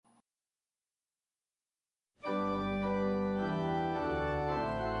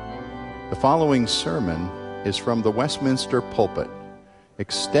The following sermon is from the Westminster pulpit,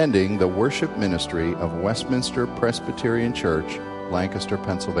 extending the worship ministry of Westminster Presbyterian Church, Lancaster,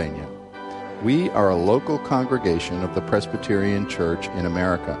 Pennsylvania. We are a local congregation of the Presbyterian Church in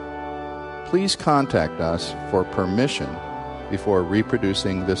America. Please contact us for permission before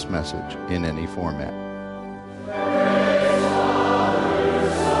reproducing this message in any format.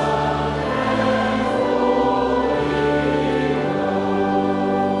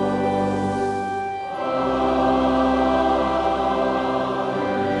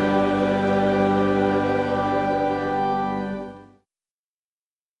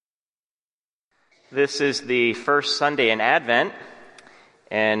 This is the first Sunday in Advent,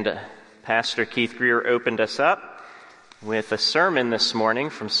 and Pastor Keith Greer opened us up with a sermon this morning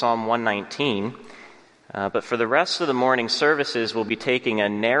from Psalm 119. But for the rest of the morning services, we'll be taking a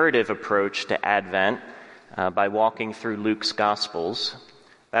narrative approach to Advent by walking through Luke's Gospels.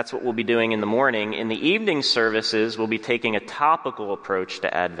 That's what we'll be doing in the morning. In the evening services, we'll be taking a topical approach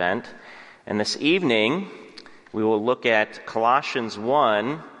to Advent. And this evening, we will look at Colossians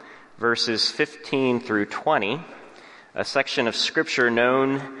 1, verses 15 through 20, a section of Scripture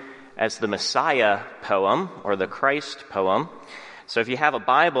known as the Messiah poem, or the Christ poem. So if you have a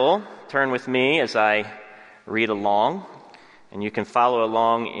Bible, turn with me as I read along, and you can follow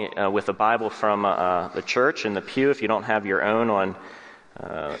along with a Bible from the church in the pew if you don't have your own on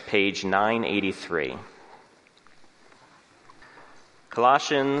page 983.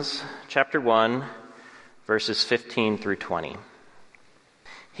 Colossians chapter 1, verses 15 through 20.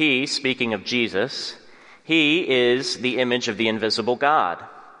 He, speaking of Jesus, he is the image of the invisible God,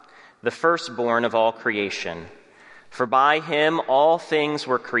 the firstborn of all creation. For by him all things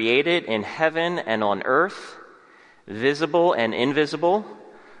were created in heaven and on earth, visible and invisible,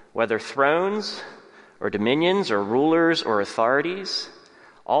 whether thrones or dominions or rulers or authorities.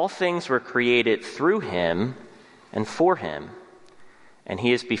 All things were created through him and for him. And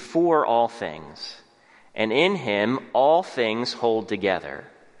he is before all things. And in him all things hold together.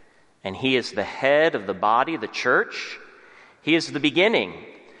 And he is the head of the body, the church. He is the beginning,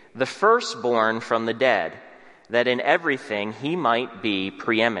 the firstborn from the dead, that in everything he might be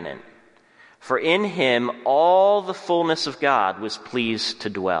preeminent. For in him all the fullness of God was pleased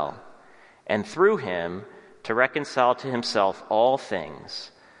to dwell, and through him to reconcile to himself all things,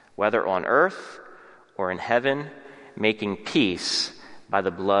 whether on earth or in heaven, making peace by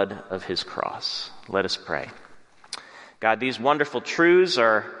the blood of his cross. Let us pray. God, these wonderful truths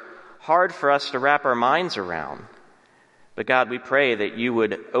are hard for us to wrap our minds around. But God, we pray that you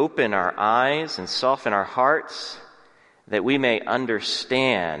would open our eyes and soften our hearts, that we may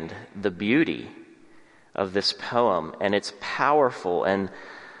understand the beauty of this poem and its powerful and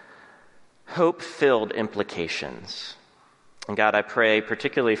hope-filled implications. And God, I pray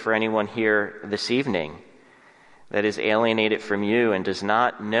particularly for anyone here this evening that is alienated from you and does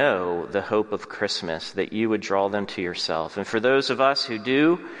not know the hope of Christmas, that you would draw them to yourself. And for those of us who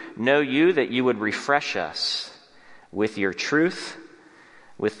do know you, that you would refresh us with your truth,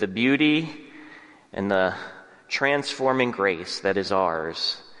 with the beauty and the transforming grace that is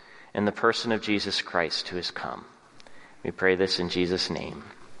ours in the person of Jesus Christ who has come. We pray this in Jesus' name.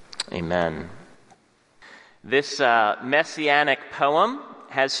 Amen. This messianic poem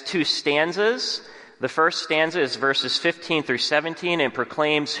has two stanzas. The first stanza is verses 15 through 17 and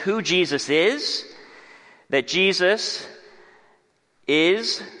proclaims who Jesus is, that Jesus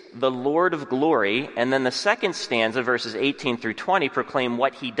is the Lord of glory. And then the second stanza, verses 18 through 20, proclaim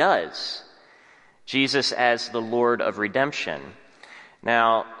what he does, Jesus as the Lord of redemption.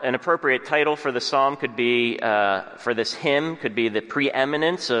 Now, an appropriate title for the psalm could be, for this hymn, could be the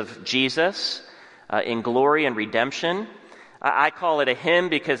preeminence of Jesus in glory and redemption. I call it a hymn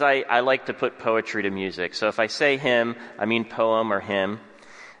because I like to put poetry to music. So if I say hymn, I mean poem or hymn.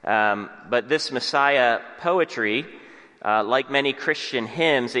 But this Messiah poetry, like many Christian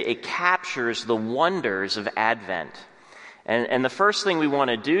hymns, it captures the wonders of Advent. And the first thing we want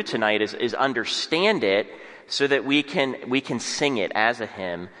to do tonight is understand it so that we can sing it as a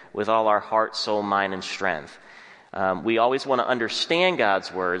hymn with all our heart, soul, mind, and strength. We always want to understand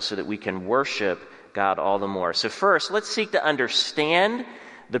God's word so that we can worship God all the more. So first, let's seek to understand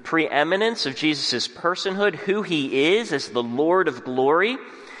the preeminence of Jesus' personhood, who he is as the Lord of glory.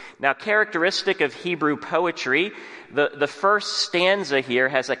 Now, characteristic of Hebrew poetry, the first stanza here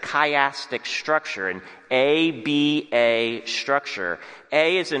has a chiastic structure, an A-B-A structure.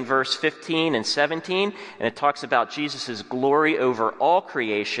 A is in verse 15 and 17, and it talks about Jesus' glory over all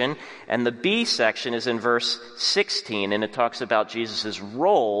creation. And the B section is in verse 16, and it talks about Jesus'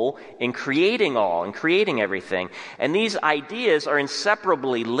 role in creating all, in creating everything. And these ideas are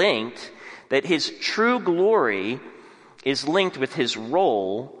inseparably linked that his true glory is linked with his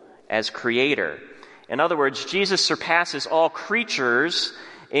role as creator. In other words, Jesus surpasses all creatures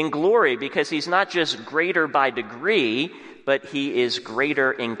in glory because he's not just greater by degree, but he is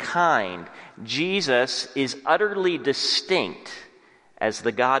greater in kind. Jesus is utterly distinct as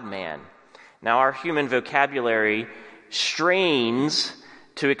the God-man. Now, our human vocabulary strains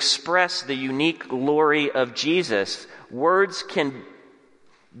to express the unique glory of Jesus. Words can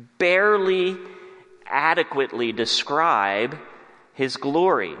barely adequately describe his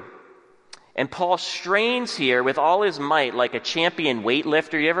glory. And Paul strains here with all his might like a champion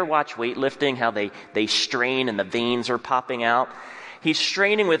weightlifter. You ever watch weightlifting, how they strain and the veins are popping out? He's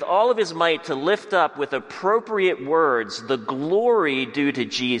straining with all of his might to lift up with appropriate words the glory due to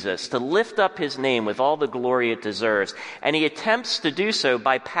Jesus, to lift up his name with all the glory it deserves. And he attempts to do so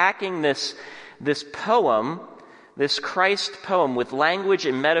by packing this poem, this Christ poem, with language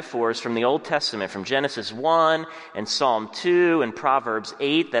and metaphors from the Old Testament, from Genesis 1 and Psalm 2 and Proverbs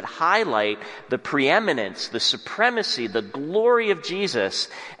 8, that highlight the preeminence, the supremacy, the glory of Jesus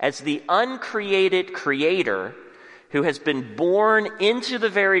as the uncreated creator who has been born into the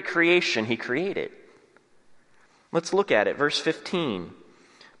very creation he created. Let's look at it. Verse 15.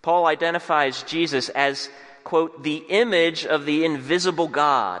 Paul identifies Jesus as, quote, the image of the invisible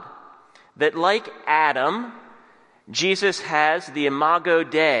God, that like Adam, Jesus has the imago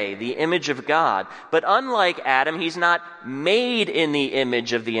Dei, the image of God. But unlike Adam, he's not made in the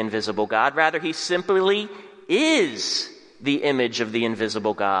image of the invisible God. Rather, he simply is the image of the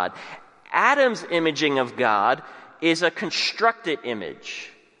invisible God. Adam's imaging of God is a constructed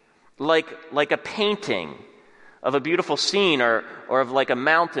image, like a painting of a beautiful scene or of like a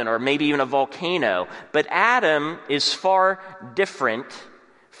mountain or maybe even a volcano. But Adam is far different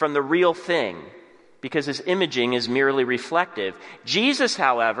from the real thing because his imaging is merely reflective. Jesus,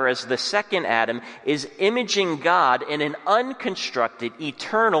 however, as the second Adam, is imaging God in an unconstructed,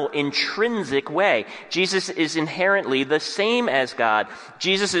 eternal, intrinsic way. Jesus is inherently the same as God.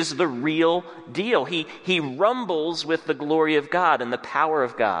 Jesus is the real deal. He rumbles with the glory of God and the power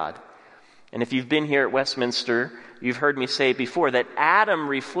of God. And if you've been here at Westminster, you've heard me say before that Adam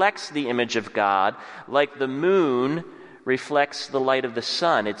reflects the image of God like the moon reflects the light of the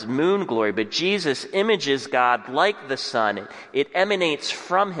sun. It's moon glory. But Jesus images God like the sun. It emanates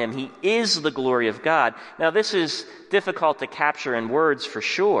from him. He is the glory of God. Now, this is difficult to capture in words for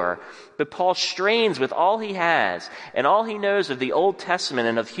sure, but Paul strains with all he has and all he knows of the Old Testament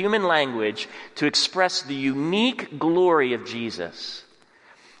and of human language to express the unique glory of Jesus.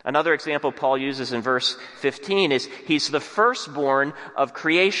 Another example Paul uses in verse 15 is he's the firstborn of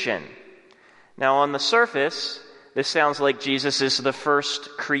creation. Now, on the surface, this sounds like Jesus is the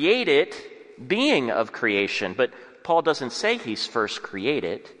first created being of creation, but Paul doesn't say he's first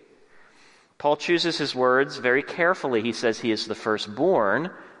created. Paul chooses his words very carefully. He says he is the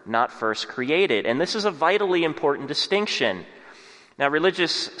firstborn, not first created. And this is a vitally important distinction. Now,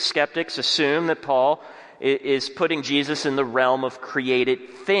 religious skeptics assume that Paul is putting Jesus in the realm of created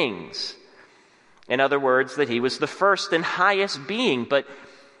things. In other words, that he was the first and highest being. But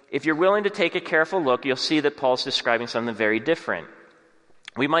if you're willing to take a careful look, you'll see that Paul's describing something very different.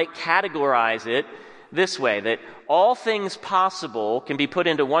 We might categorize it this way, that all things possible can be put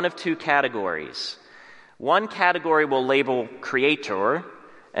into one of two categories. One category will label creator,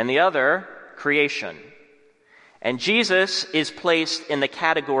 and the other, creation. And Jesus is placed in the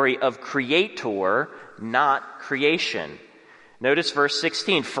category of creator, not creation. Notice verse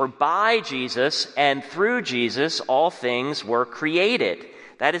 16, for by Jesus and through Jesus all things were created.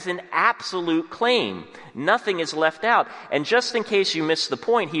 That is an absolute claim. Nothing is left out. And just in case you missed the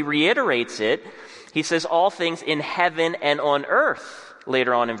point, he reiterates it. He says all things in heaven and on earth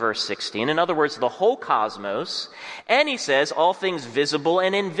later on in verse 16. In other words, the whole cosmos. And he says all things visible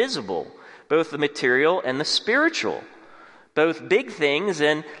and invisible, both the material and the spiritual, both big things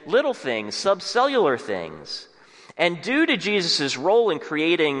and little things, subcellular things. And due to Jesus' role in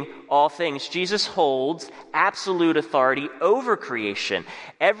creating all things, Jesus holds absolute authority over creation.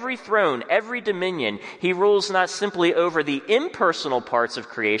 Every throne, every dominion, he rules not simply over the impersonal parts of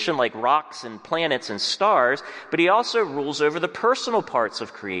creation, like rocks and planets and stars, but he also rules over the personal parts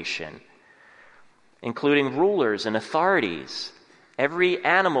of creation, including rulers and authorities. Every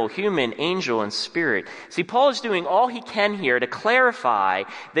animal, human, angel, and spirit. See, Paul is doing all he can here to clarify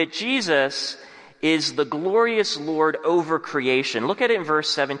that Jesus is the glorious Lord over creation. Look at it in verse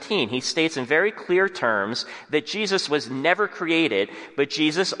 17. He states in very clear terms that Jesus was never created, but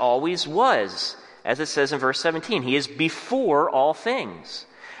Jesus always was. As it says in verse 17, he is before all things.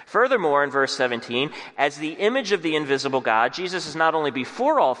 Furthermore, in verse 17, as the image of the invisible God, Jesus is not only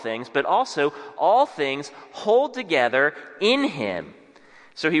before all things, but also all things hold together in him.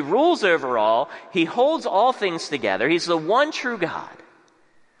 So he rules over all. He holds all things together. He's the one true God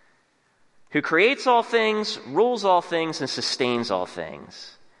who creates all things, rules all things, and sustains all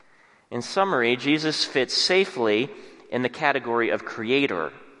things. In summary, Jesus fits safely in the category of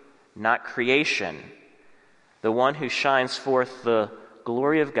creator, not creation. The one who shines forth the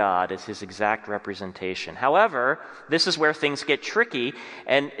glory of God is his exact representation. However, this is where things get tricky,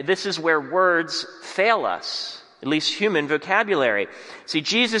 and this is where words fail us, at least human vocabulary. See,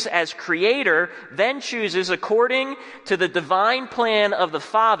 Jesus as creator then chooses, according to the divine plan of the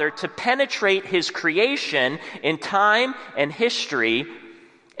Father, to penetrate his creation in time and history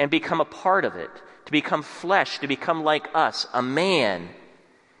and become a part of it, to become flesh, to become like us, a man.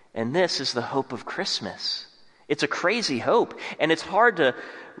 And this is the hope of Christmas. It's a crazy hope, and it's hard to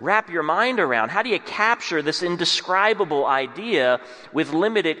wrap your mind around. How do you capture this indescribable idea with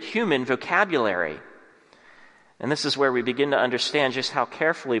limited human vocabulary? And this is where we begin to understand just how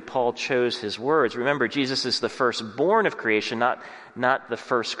carefully Paul chose his words. Remember, Jesus is the firstborn of creation, not the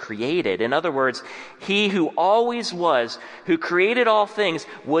first created. In other words, he who always was, who created all things,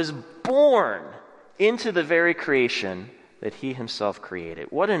 was born into the very creation that he himself created.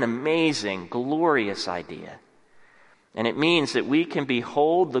 What an amazing, glorious idea. And it means that we can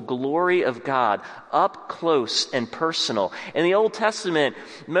behold the glory of God up close and personal. In the Old Testament,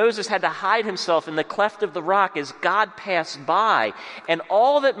 Moses had to hide himself in the cleft of the rock as God passed by. And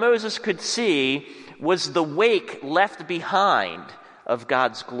all that Moses could see was the wake left behind of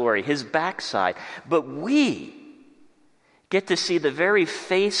God's glory, his backside. But we get to see the very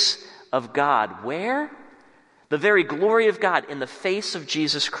face of God. Where? The very glory of God in the face of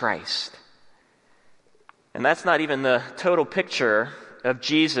Jesus Christ. And that's not even the total picture of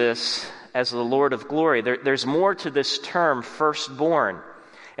Jesus as the Lord of glory. There's more to this term, firstborn.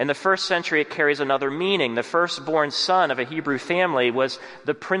 In the first century, it carries another meaning. The firstborn son of a Hebrew family was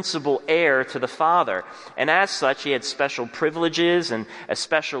the principal heir to the father. And as such, he had special privileges and a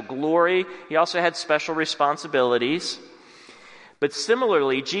special glory. He also had special responsibilities. But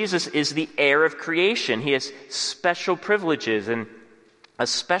similarly, Jesus is the heir of creation. He has special privileges and a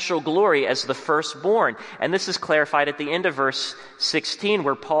special glory as the firstborn. And this is clarified at the end of verse 16,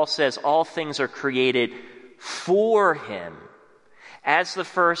 where Paul says all things are created for him. As the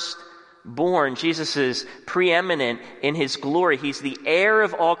firstborn, Jesus is preeminent in his glory. He's the heir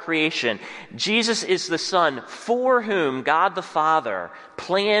of all creation. Jesus is the Son for whom God the Father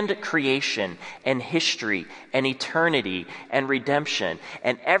planned creation and history and eternity and redemption.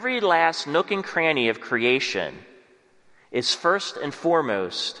 And every last nook and cranny of creation is first and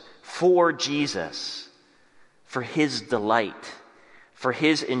foremost for Jesus, for his delight, for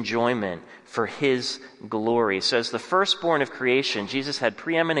his enjoyment, for his glory. So as the firstborn of creation, Jesus had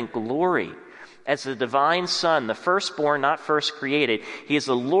preeminent glory. As the divine Son, the firstborn, not first created, he is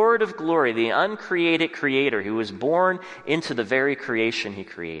the Lord of glory, the uncreated creator who was born into the very creation he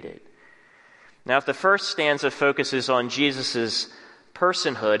created. Now, if the first stanza focuses on Jesus'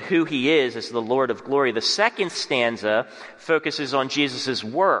 personhood, who he is as the Lord of glory, the second stanza focuses on Jesus'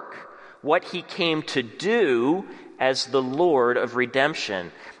 work, what he came to do as the Lord of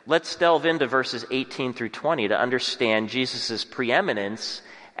redemption. Let's delve into verses 18 through 20 to understand Jesus' preeminence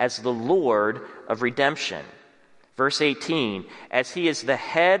as the Lord of redemption. Verse 18, as he is the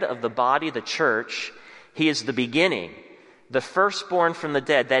head of the body, the church, he is the beginning, the firstborn from the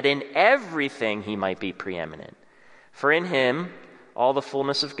dead, that in everything he might be preeminent. For in him all the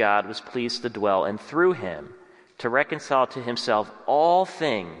fullness of God was pleased to dwell, and through him to reconcile to himself all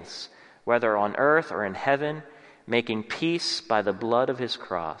things, whether on earth or in heaven, making peace by the blood of his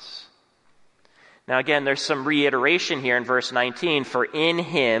cross. Now again, there's some reiteration here in verse 19. For in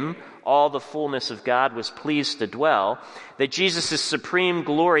him all the fullness of God was pleased to dwell. That Jesus' supreme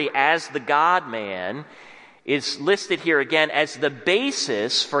glory as the God-man is listed here again as the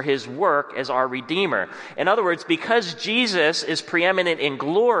basis for his work as our Redeemer. In other words, because Jesus is preeminent in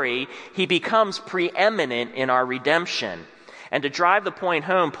glory, he becomes preeminent in our redemption. And to drive the point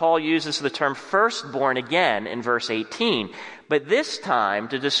home, Paul uses the term firstborn again in verse 18, but this time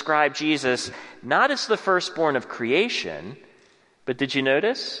to describe Jesus not as the firstborn of creation, but did you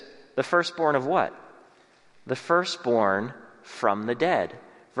notice? The firstborn of what? The firstborn from the dead.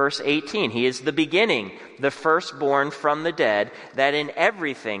 Verse 18, he is the beginning, the firstborn from the dead, that in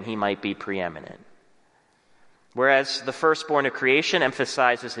everything he might be preeminent. Whereas the firstborn of creation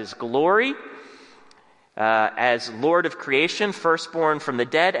emphasizes his glory, as Lord of creation, firstborn from the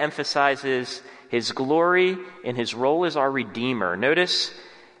dead emphasizes his glory in his role as our Redeemer. Notice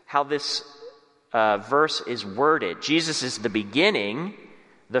how this verse is worded. Jesus is the beginning,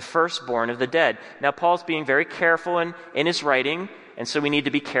 the firstborn of the dead. Now, Paul's being very careful in his writing, and so we need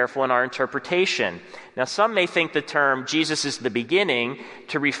to be careful in our interpretation. Now, some may think the term Jesus is the beginning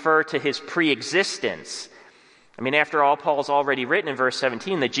to refer to his pre-existence. I mean, after all, Paul's already written in verse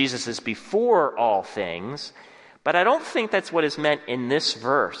 17 that Jesus is before all things, but I don't think that's what is meant in this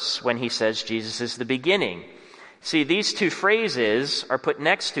verse when he says Jesus is the beginning. See, these two phrases are put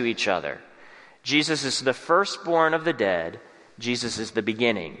next to each other. Jesus is the firstborn of the dead. Jesus is the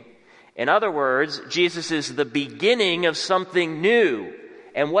beginning. In other words, Jesus is the beginning of something new.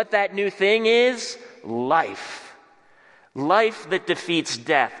 And what that new thing is? Life. Life that defeats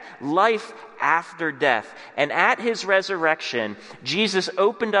death. Life after death. And at his resurrection, Jesus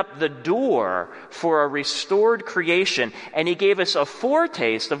opened up the door for a restored creation, and he gave us a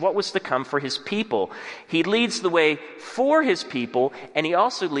foretaste of what was to come for his people. He leads the way for his people, and he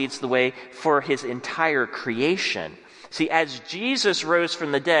also leads the way for his entire creation. See, as Jesus rose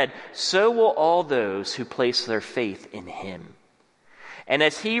from the dead, so will all those who place their faith in him. And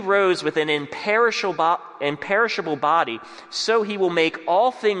as he rose with an imperishable body, so he will make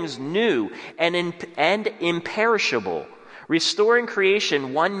all things new and imperishable, restoring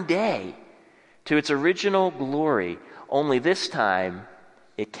creation one day to its original glory. Only this time,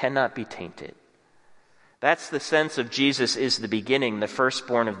 it cannot be tainted. That's the sense of Jesus is the beginning, the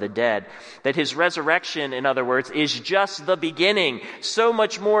firstborn of the dead. That his resurrection, in other words, is just the beginning. So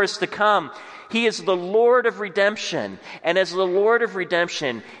much more is to come. He is the Lord of redemption. And as the Lord of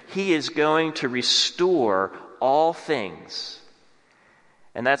redemption, he is going to restore all things.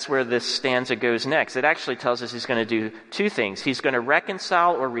 And that's where this stanza goes next. It actually tells us he's going to do two things. He's going to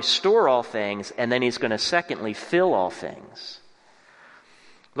reconcile or restore all things, and then he's going to secondly fill all things.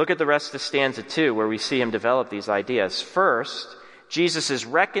 Look at the rest of stanza 2, where we see him develop these ideas. First, Jesus is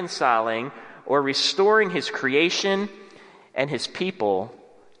reconciling or restoring his creation and his people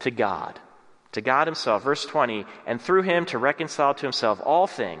to God himself. Verse 20, and through him to reconcile to himself all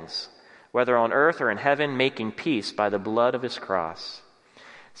things, whether on earth or in heaven, making peace by the blood of his cross.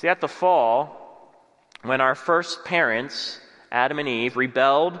 See, at the fall, when our first parents, Adam and Eve,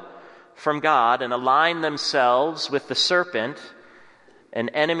 rebelled from God and aligned themselves with the serpent, an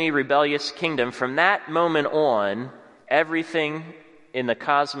enemy rebellious kingdom, from that moment on, everything in the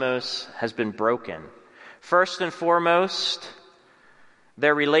cosmos has been broken. First and foremost,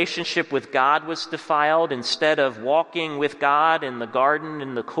 their relationship with God was defiled. Instead of walking with God in the garden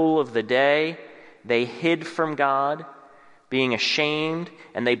in the cool of the day, they hid from God, being ashamed,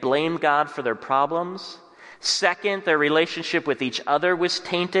 and they blamed God for their problems. Second, their relationship with each other was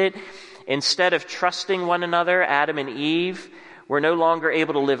tainted. Instead of trusting one another, Adam and Eve were no longer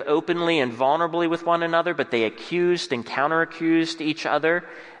able to live openly and vulnerably with one another, but they accused and counter-accused each other,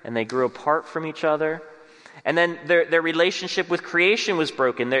 and they grew apart from each other. And then their relationship with creation was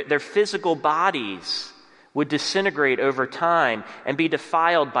broken. Their physical bodies would disintegrate over time and be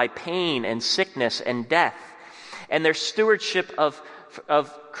defiled by pain and sickness and death. And their stewardship of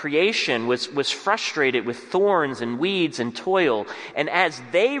creation was frustrated with thorns and weeds and toil. And as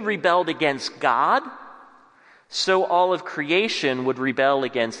they rebelled against God, so all of creation would rebel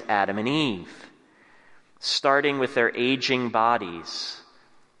against Adam and Eve, starting with their aging bodies,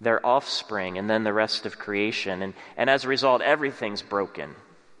 their offspring, and then the rest of creation. And as a result, everything's broken.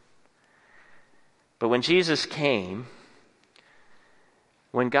 But when Jesus came,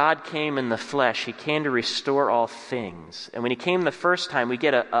 when God came in the flesh, he came to restore all things. And when he came the first time, we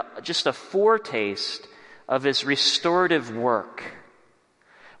get just a foretaste of his restorative work.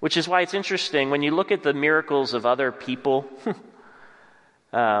 Which is why it's interesting, when you look at the miracles of other people,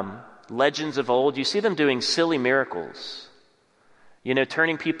 legends of old, you see them doing silly miracles.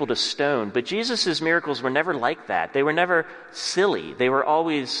 Turning people to stone. But Jesus' miracles were never like that. They were never silly. They were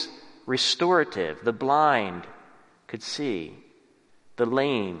always restorative. The blind could see. The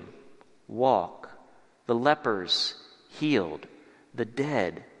lame walk. The lepers healed. The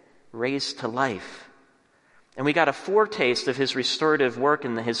dead raised to life. And we got a foretaste of his restorative work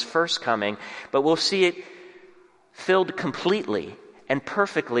in his first coming, but we'll see it filled completely and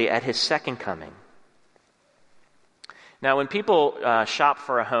perfectly at his second coming. Now, when people shop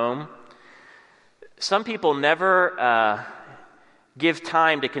for a home, some people never give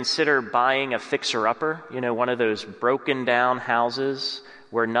time to consider buying a fixer-upper, one of those broken-down houses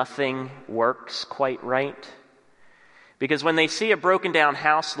where nothing works quite right. Because when they see a broken-down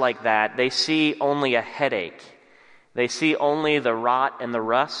house like that, they see only a headache. They see only the rot and the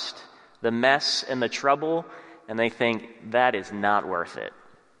rust, the mess and the trouble, and they think, that is not worth it.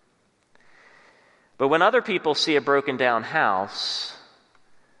 But when other people see a broken-down house,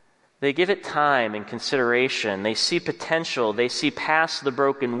 They give it time and consideration. They see potential. They see past the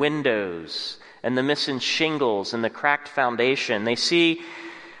broken windows and the missing shingles and the cracked foundation. They see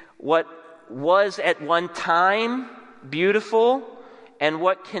what was at one time beautiful and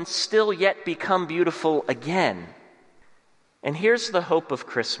what can still yet become beautiful again. And here's the hope of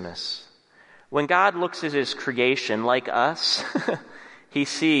Christmas. When God looks at his creation, like us, he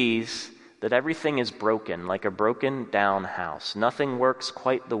sees that everything is broken, like a broken down house. Nothing works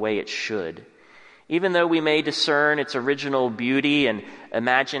quite the way it should. Even though we may discern its original beauty and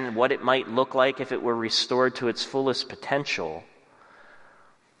imagine what it might look like if it were restored to its fullest potential.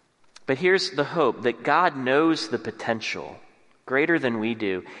 But here's the hope, that God knows the potential greater than we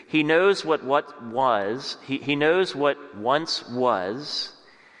do. He knows what was. He knows what once was.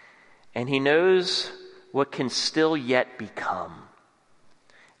 And he knows what can still yet become.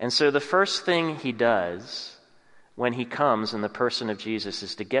 And so the first thing he does when he comes in the person of Jesus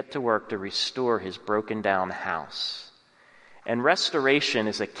is to get to work to restore his broken down house. And restoration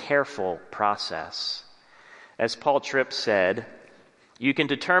is a careful process. As Paul Tripp said, you can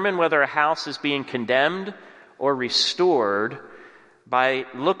determine whether a house is being condemned or restored by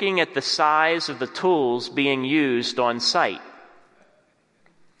looking at the size of the tools being used on site.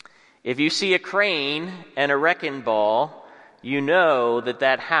 If you see a crane and a wrecking ball, you know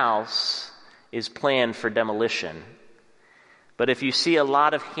that house is planned for demolition. But if you see a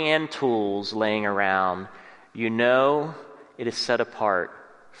lot of hand tools laying around, you know it is set apart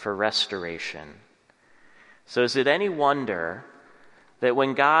for restoration. So is it any wonder that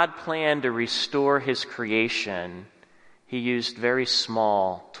when God planned to restore his creation, he used very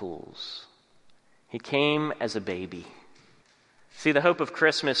small tools? He came as a baby. See, the hope of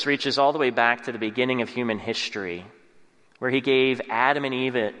Christmas reaches all the way back to the beginning of human history, where he gave Adam and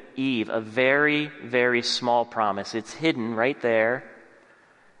Eve a very, very small promise. It's hidden right there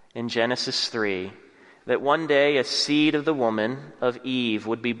in Genesis 3, that one day a seed of the woman, of Eve,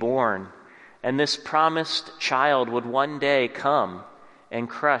 would be born, and this promised child would one day come and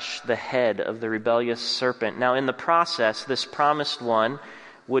crush the head of the rebellious serpent. Now, in the process, this promised one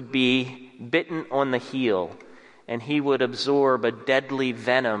would be bitten on the heel, and he would absorb a deadly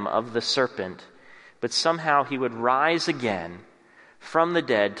venom of the serpent. But somehow he would rise again from the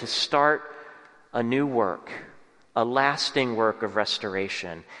dead to start a new work, a lasting work of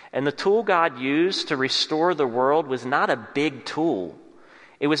restoration. And the tool God used to restore the world was not a big tool.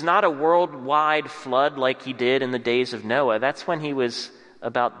 It was not a worldwide flood like he did in the days of Noah. That's when he was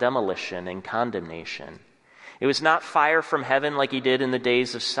about demolition and condemnation. It was not fire from heaven like he did in the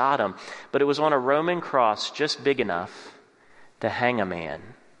days of Sodom, but it was on a Roman cross just big enough to hang a man.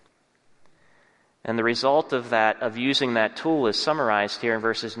 And the result of using that tool is summarized here in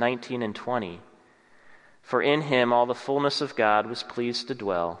verses 19 and 20. For in him all the fullness of God was pleased to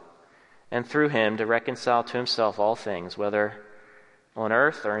dwell, and through him to reconcile to himself all things, whether on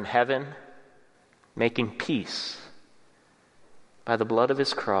earth or in heaven, making peace by the blood of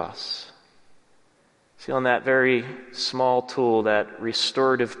his cross. See, on that very small tool, that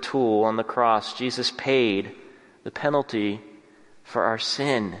restorative tool on the cross, Jesus paid the penalty for our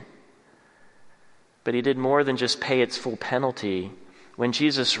sin. But he did more than just pay its full penalty. When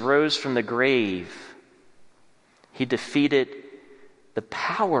Jesus rose from the grave, he defeated the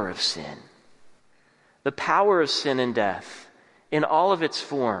power of sin. The power of sin and death in all of its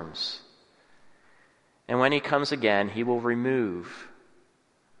forms. And when he comes again, he will remove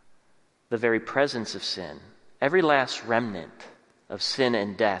the very presence of sin, every last remnant of sin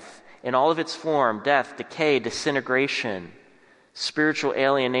and death in all of its form, death, decay, disintegration, spiritual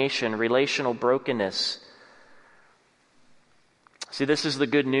alienation, relational brokenness. See, this is the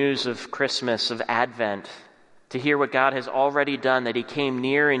good news of Christmas, of Advent, to hear what God has already done, that he came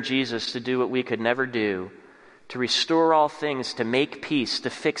near in Jesus to do what we could never do, to restore all things, to make peace, to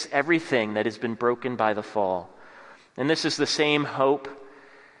fix everything that has been broken by the fall. And this is the same hope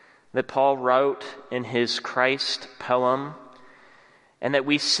that Paul wrote in his Christ poem, and that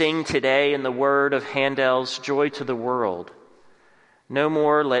we sing today in the word of Handel's Joy to the World. No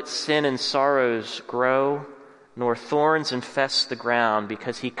more let sin and sorrows grow, nor thorns infest the ground,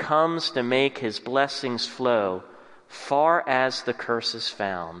 because he comes to make his blessings flow, far as the curse is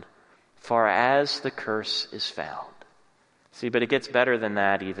found. Far as the curse is found. See, but it gets better than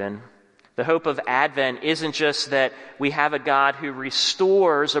that even. The hope of Advent isn't just that we have a God who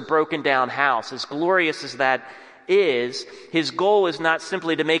restores a broken down house. As glorious as that is, his goal is not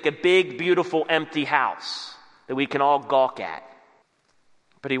simply to make a big, beautiful, empty house that we can all gawk at.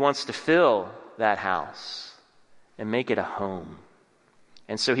 But he wants to fill that house and make it a home.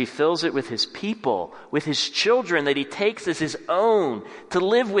 And so he fills it with his people, with his children that he takes as his own, to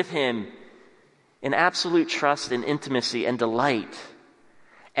live with him in absolute trust and intimacy and delight.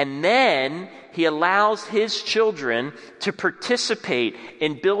 And then he allows his children to participate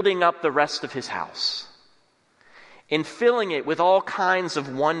in building up the rest of his house, in filling it with all kinds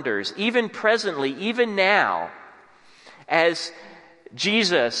of wonders, even presently, even now, as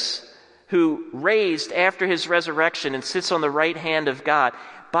Jesus, who raised after his resurrection and sits on the right hand of God,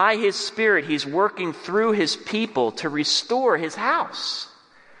 by his Spirit, he's working through his people to restore his house.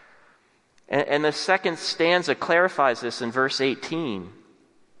 And the second stanza clarifies this in verse 18.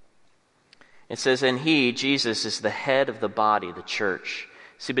 It says, and he, Jesus, is the head of the body, the church.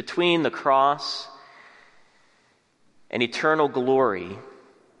 See, between the cross and eternal glory,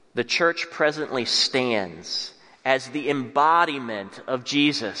 the church presently stands as the embodiment of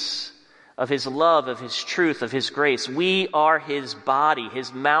Jesus, of his love, of his truth, of his grace. We are his body,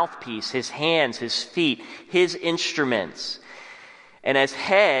 his mouthpiece, his hands, his feet, his instruments. And as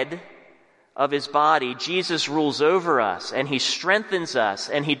head of his body, Jesus rules over us, and he strengthens us,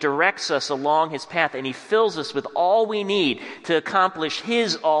 and he directs us along his path, and he fills us with all we need to accomplish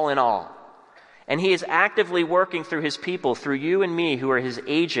his all in all. And he is actively working through his people, through you and me who are his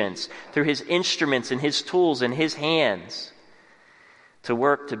agents, through his instruments and his tools and his hands, to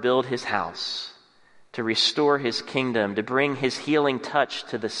work to build his house, to restore his kingdom, to bring his healing touch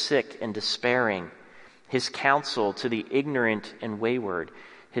to the sick and despairing, his counsel to the ignorant and wayward,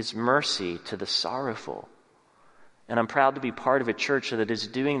 his mercy to the sorrowful. And I'm proud to be part of a church that is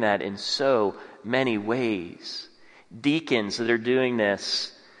doing that in so many ways. Deacons that are doing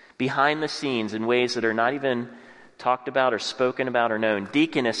this behind the scenes in ways that are not even talked about or spoken about or known.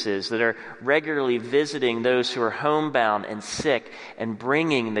 Deaconesses that are regularly visiting those who are homebound and sick and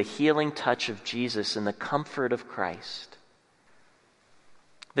bringing the healing touch of Jesus and the comfort of Christ.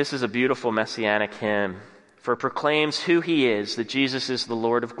 This is a beautiful messianic hymn, for it proclaims who he is, that Jesus is the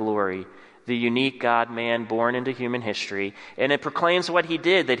Lord of glory, the unique God-man born into human history. And it proclaims what he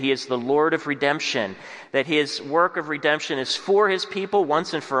did, that he is the Lord of redemption, that his work of redemption is for his people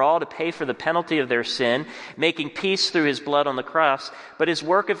once and for all to pay for the penalty of their sin, making peace through his blood on the cross. But his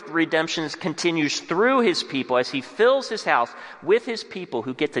work of redemption continues through his people as he fills his house with his people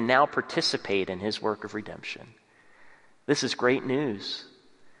who get to now participate in his work of redemption. This is great news.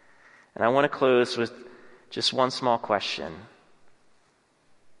 And I want to close with just one small question.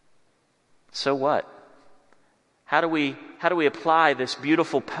 So what? How do we apply this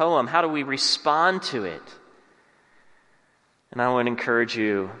beautiful poem? How do we respond to it? And I want to encourage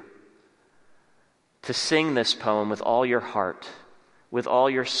you to sing this poem with all your heart, with all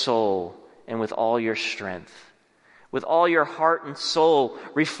your soul, and with all your strength. With all your heart and soul,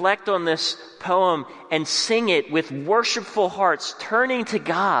 reflect on this poem and sing it with worshipful hearts, turning to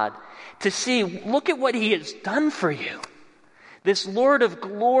God to see, look at what he has done for you. This Lord of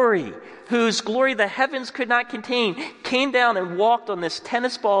glory, whose glory the heavens could not contain, came down and walked on this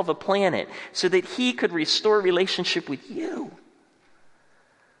tennis ball of a planet so that he could restore relationship with you.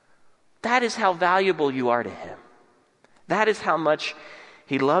 That is how valuable you are to him. That is how much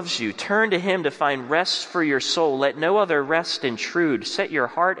he loves you. Turn to him to find rest for your soul. Let no other rest intrude. Set your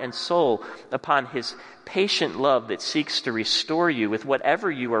heart and soul upon his patient love that seeks to restore you with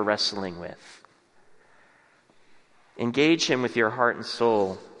whatever you are wrestling with. Engage him with your heart and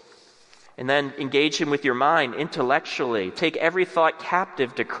soul. And then engage him with your mind intellectually. Take every thought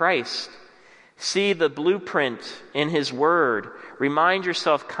captive to Christ. See the blueprint in his word. Remind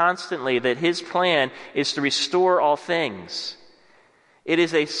yourself constantly that his plan is to restore all things. It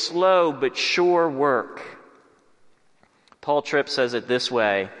is a slow but sure work. Paul Tripp says it this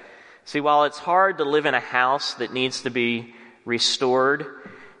way. See, while it's hard to live in a house that needs to be restored,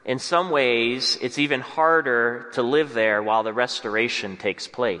 in some ways it's even harder to live there while the restoration takes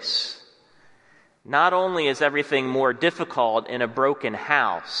place. Not only is everything more difficult in a broken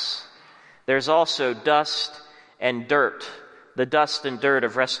house, there's also dust and dirt, the dust and dirt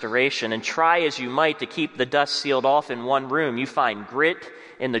of restoration. And try as you might to keep the dust sealed off in one room, you find grit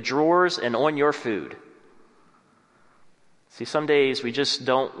in the drawers and on your food. See, some days we just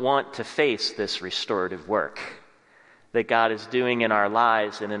don't want to face this restorative work that God is doing in our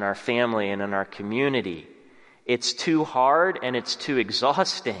lives and in our family and in our community. It's too hard and it's too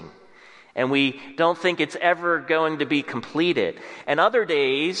exhausting. And we don't think it's ever going to be completed. And other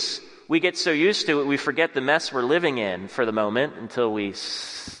days, we get so used to it, we forget the mess we're living in for the moment until we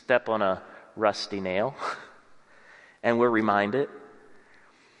step on a rusty nail and we're reminded.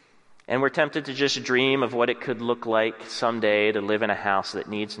 And we're tempted to just dream of what it could look like someday to live in a house that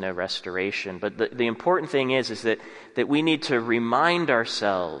needs no restoration. But the important thing is that we need to remind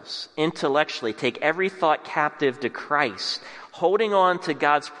ourselves intellectually, take every thought captive to Christ, holding on to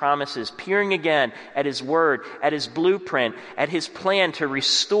God's promises, peering again at His Word, at His blueprint, at His plan to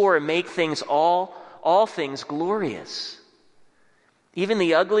restore and make things all things glorious. Even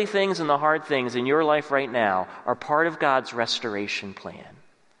the ugly things and the hard things in your life right now are part of God's restoration plan.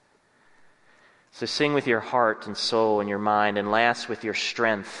 So sing with your heart and soul and your mind, and last with your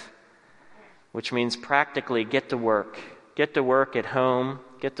strength, which means practically get to work. Get to work at home,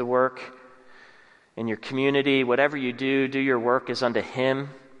 get to work in your community. Whatever you do your work as unto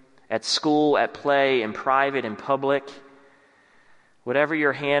Him. At school, at play, in private, in public. Whatever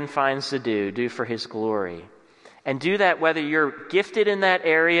your hand finds to do for His glory. And do that whether you're gifted in that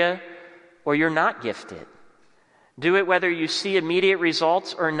area or you're not gifted. Do it whether you see immediate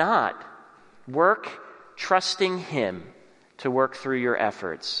results or not. Work trusting Him to work through your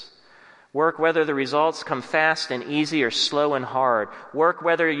efforts. Work whether the results come fast and easy or slow and hard. Work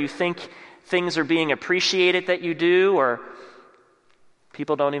whether you think things are being appreciated that you do or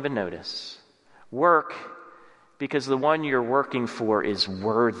people don't even notice. Work because the one you're working for is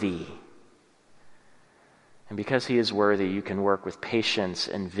worthy. And because He is worthy, you can work with patience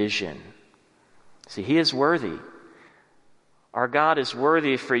and vision. See, He is worthy. Our God is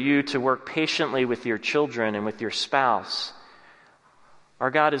worthy for you to work patiently with your children and with your spouse.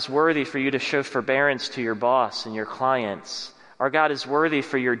 Our God is worthy for you to show forbearance to your boss and your clients. Our God is worthy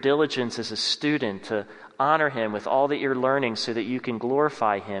for your diligence as a student to honor Him with all that you're learning so that you can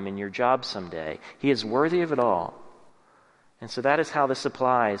glorify Him in your job someday. He is worthy of it all. And so that is how this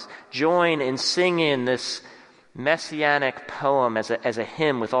applies. Join in singing this messianic poem as a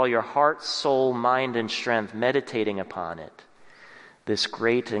hymn with all your heart, soul, mind, and strength, meditating upon it. This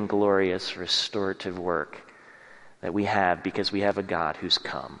great and glorious restorative work that we have because we have a God who's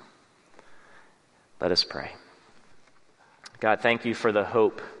come. Let us pray. God, thank You for the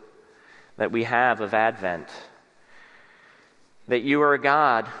hope that we have of Advent. That You are a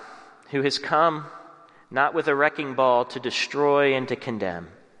God who has come not with a wrecking ball to destroy and to condemn,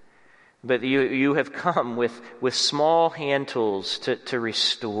 but you have come with small hand tools to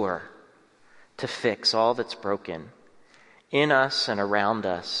restore, to fix all that's broken in us and around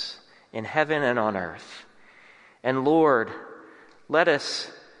us, in heaven and on earth. And Lord, let us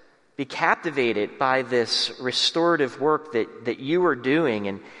be captivated by this restorative work that You are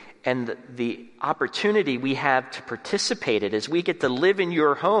doing and the opportunity we have to participate in as we get to live in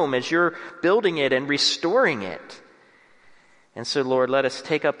Your home as You're building it and restoring it. And so, Lord, let us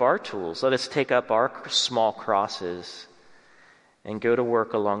take up our tools. Let us take up our small crosses and go to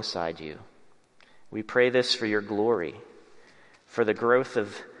work alongside You. We pray this for Your glory, for the growth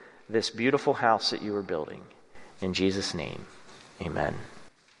of this beautiful house that You are building. In Jesus' name, amen.